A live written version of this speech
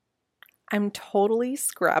I'm totally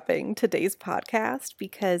scrapping today's podcast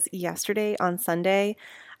because yesterday on Sunday,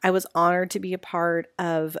 I was honored to be a part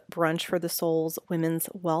of Brunch for the Soul's Women's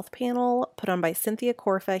Wealth panel put on by Cynthia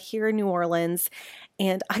Corfa here in New Orleans.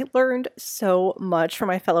 And I learned so much from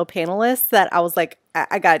my fellow panelists that I was like,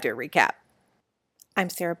 I gotta do a recap. I'm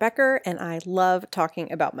Sarah Becker, and I love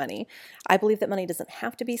talking about money. I believe that money doesn't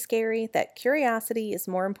have to be scary, that curiosity is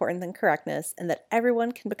more important than correctness, and that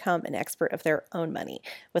everyone can become an expert of their own money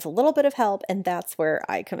with a little bit of help, and that's where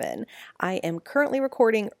I come in. I am currently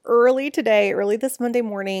recording early this Monday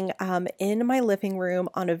morning, in my living room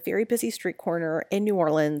on a very busy street corner in New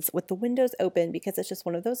Orleans with the windows open because it's just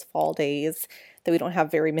one of those fall days that we don't have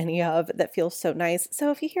very many of that feels so nice. So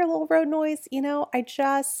if you hear a little road noise,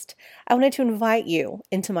 I wanted to invite you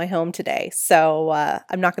into my home today. So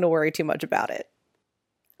I'm not going to worry too much about it.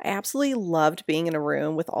 I absolutely loved being in a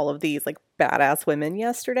room with all of these badass women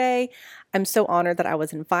yesterday. I'm so honored that I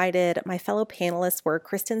was invited. My fellow panelists were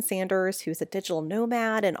Kristen Sanders, who's a digital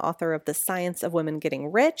nomad and author of The Science of Women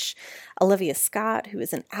Getting Rich, Olivia Scott, who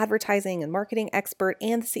is an advertising and marketing expert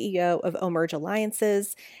and the CEO of Omerge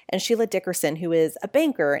Alliances, and Sheila Dickerson, who is a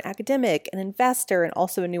banker, an academic, an investor, and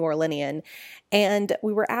also a New Orleanian. And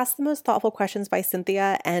we were asked the most thoughtful questions by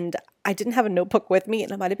Cynthia, and I didn't have a notebook with me,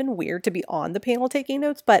 and it might have been weird to be on the panel taking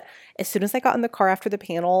notes, but as soon as I got in the car after the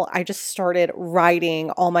panel, I just started writing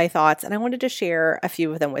all my thoughts, and I wanted to share a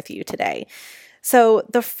few of them with you today. So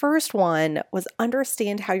the first one was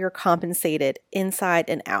understand how you're compensated inside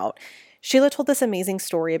and out. Sheila told this amazing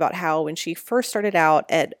story about how when she first started out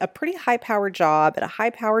at a pretty high-powered job at a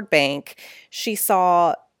high-powered bank, she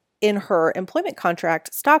saw in her employment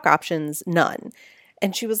contract stock options, none.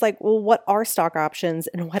 And she was like, well, what are stock options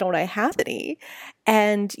and why don't I have any?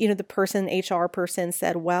 And, the HR person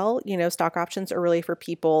said, well, stock options are really for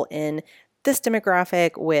people in this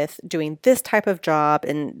demographic with doing this type of job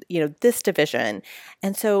and, this division.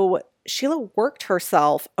 And so Sheila worked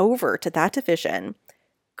herself over to that division,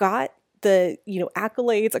 got the,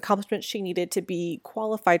 accolades, accomplishments she needed to be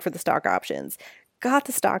qualified for the stock options, got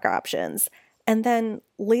the stock options. And then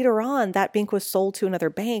later on, that bank was sold to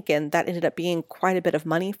another bank, and that ended up being quite a bit of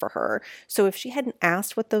money for her. So if she hadn't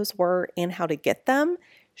asked what those were and how to get them,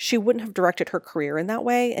 she wouldn't have directed her career in that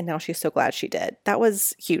way. And now she's so glad she did. That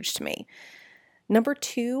was huge to me. Number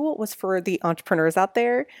 2 was for the entrepreneurs out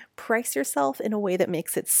there, price yourself in a way that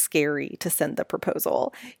makes it scary to send the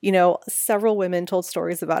proposal. Several women told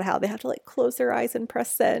stories about how they have to close their eyes and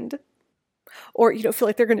press send. Or feel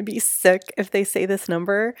like they're going to be sick if they say this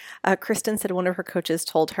number. Kristen said one of her coaches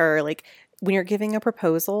told her, when you're giving a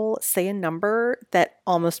proposal, say a number that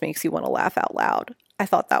almost makes you want to laugh out loud. I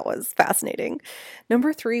thought that was fascinating.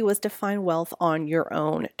 Number 3 was define wealth on your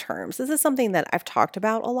own terms. This is something that I've talked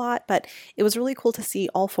about a lot, but it was really cool to see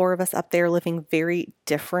all 4 of us up there living very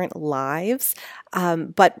different lives.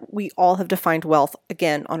 But we all have defined wealth,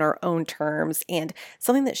 again, on our own terms. And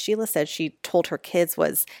something that Sheila said she told her kids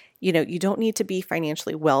was, you don't need to be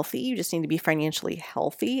financially wealthy. You just need to be financially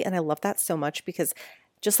healthy. And I love that so much because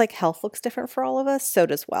just like health looks different for all of us, so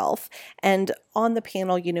does wealth. And on the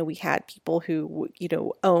panel, we had people who,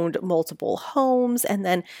 owned multiple homes, and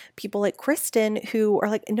then people like Kristen who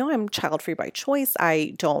are like, no, I'm child-free by choice.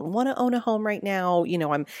 I don't want to own a home right now.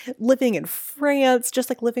 I'm living in France,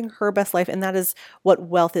 just living her best life. And that is what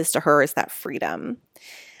wealth is to her, is that freedom.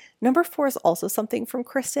 Number 4 is also something from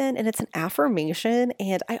Kristen, and it's an affirmation.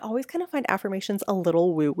 And I always kind of find affirmations a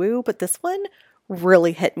little woo-woo, but this one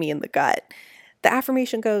really hit me in the gut. The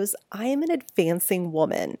affirmation goes, I am an advancing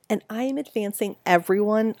woman, and I am advancing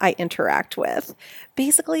everyone I interact with.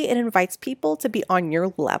 Basically, it invites people to be on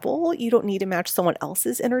your level. You don't need to match someone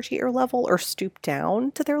else's energy or level or stoop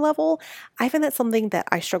down to their level. I find that's something that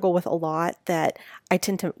I struggle with a lot, that I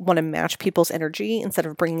tend to want to match people's energy instead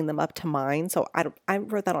of bringing them up to mine. So I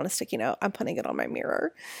wrote that on a sticky note. I'm putting it on my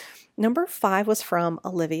mirror. Number 5 was from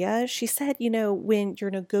Olivia. She said, when you're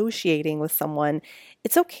negotiating with someone,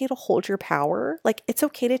 it's okay to hold your power. It's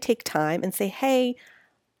okay to take time and say, hey,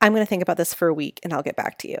 I'm going to think about this for a week and I'll get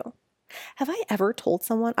back to you. Have I ever told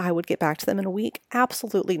someone I would get back to them in a week?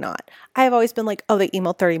 Absolutely not. I have always been like, oh, they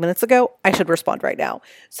emailed 30 minutes ago. I should respond right now.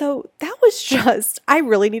 So that was I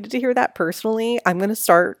really needed to hear that personally. I'm going to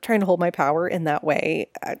start trying to hold my power in that way.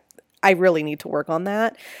 I really need to work on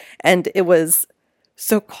that. And it was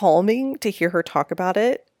so calming to hear her talk about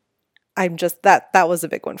it. That was a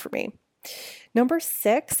big one for me. Number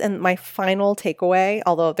 6, and my final takeaway,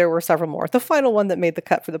 although there were several more, the final one that made the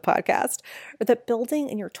cut for the podcast, are that building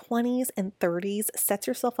in your 20s and 30s sets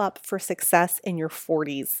yourself up for success in your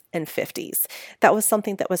 40s and 50s. That was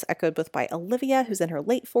something that was echoed both by Olivia, who's in her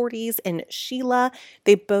late 40s, and Sheila.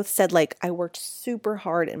 They both said, like, I worked super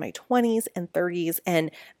hard in my 20s and 30s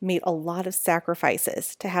and made a lot of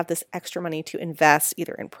sacrifices to have this extra money to invest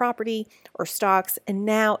either in property or stocks. And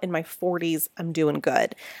now in my 40s, I'm doing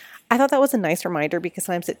good. I thought that was a nice reminder because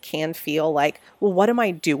sometimes it can feel like, well, what am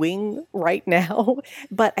I doing right now?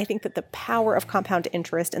 But I think that the power of compound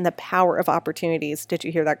interest and the power of opportunities. Did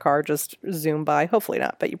you hear that car just zoom by? Hopefully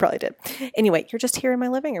not, but you probably did. Anyway, you're just here in my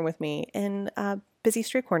living room with me in a busy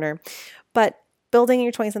street corner. But building in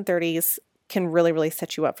your 20s and 30s can really, really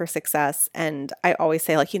set you up for success. And I always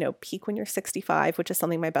say, like, peak when you're 65, which is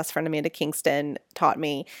something my best friend Amanda Kingston taught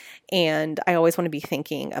me. And I always want to be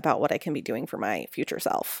thinking about what I can be doing for my future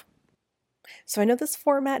self. So I know this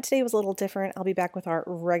format today was a little different. I'll be back with our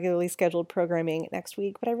regularly scheduled programming next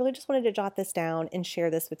week, but I really just wanted to jot this down and share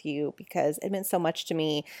this with you because it meant so much to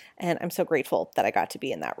me, and I'm so grateful that I got to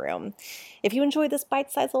be in that room. If you enjoyed this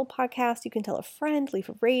bite-sized little podcast, you can tell a friend, leave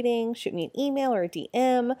a rating, shoot me an email or a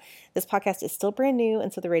DM. This podcast is still brand new,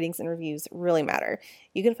 and so the ratings and reviews really matter.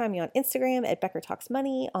 You can find me on Instagram at Becker Talks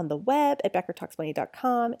Money, on the web at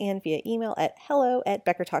beckertalksmoney.com, and via email at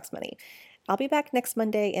hello@beckertalksmoney. I'll be back next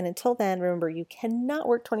Monday, and until then, remember, you cannot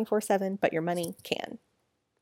work 24/7, but your money can.